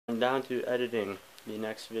I'm down to editing the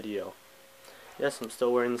next video. Yes, I'm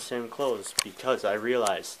still wearing the same clothes because I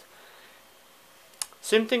realized.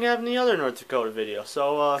 Same thing happened in the other North Dakota video.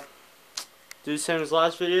 So, do the same as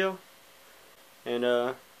last video. And,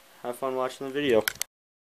 have fun watching the video.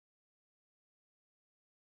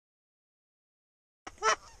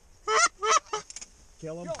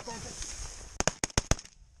 Kill him.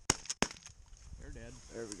 They're dead.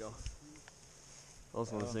 There we go.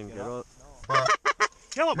 Those ones didn't get up.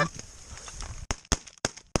 Kill him!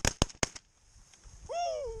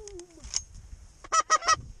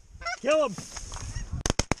 Kill him!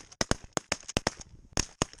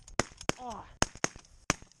 Oh.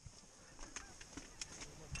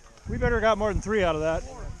 We better got more than 3 out of that.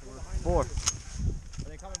 4. Are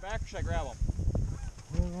they coming back or should I grab them?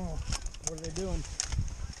 I don't know. What are they doing?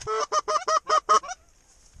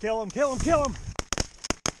 Kill him, kill him, kill him! Do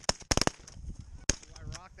I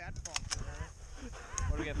rock that fucker?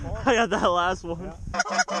 What do we get, 4? I got that last one. Yeah.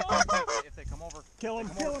 If they come over. Kill him,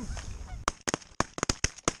 kill him!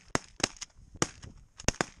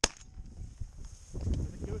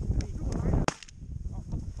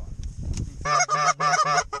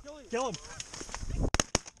 Kill him!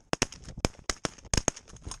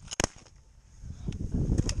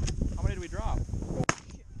 How many did we drop?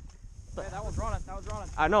 Hey, that one's running, that one's running.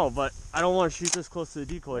 I know, but I don't want to shoot this close to the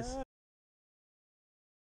decoys.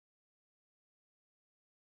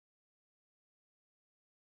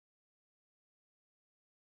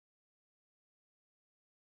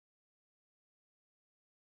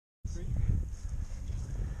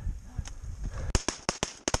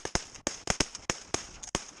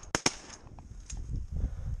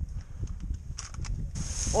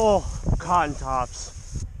 Oh, cotton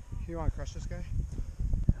tops. You want to crush this guy?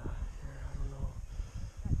 Yeah, I don't know.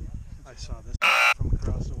 I saw this from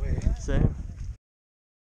across the way. Same.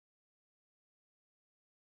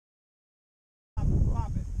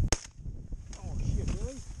 Pop it. Oh shit,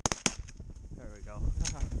 really? There we go.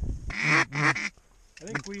 I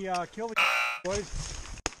think we killed the boys.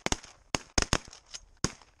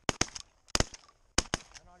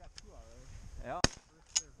 I know I got 2 already. Yeah.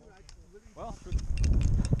 Well,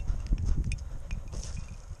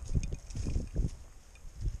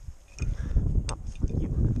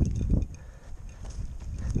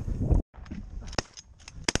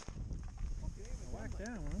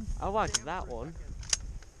 I whacked that one.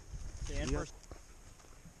 stand Yep. first.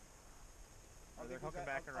 They're hooking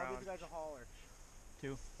back around. I'll give you guys a hauler.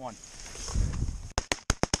 2, 1.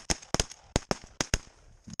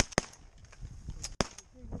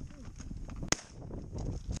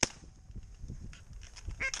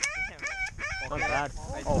 Not bad.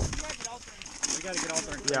 Oh. We gotta get out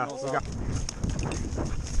there and clean those up.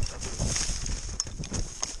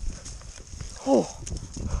 Oh,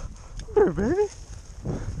 there, baby.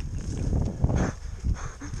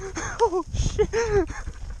 Oh shit!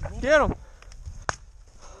 Get him!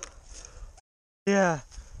 Yeah.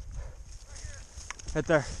 Right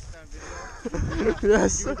there.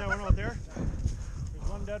 Yes. You get that one out there? There's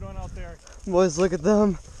one dead one out there. Boys, look at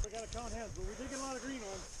them. We gotta count heads, but we're digging a lot of green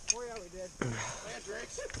ones. Oh yeah, we did. Man,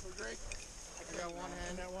 Drake's. We're Drake. I got one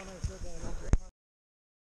hand. That one I said that I got Drake.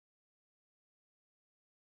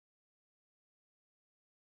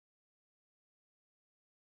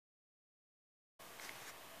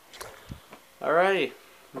 Alrighty,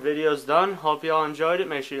 the video's done. Hope y'all enjoyed it.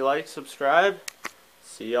 Make sure you like, subscribe.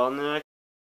 See y'all in the next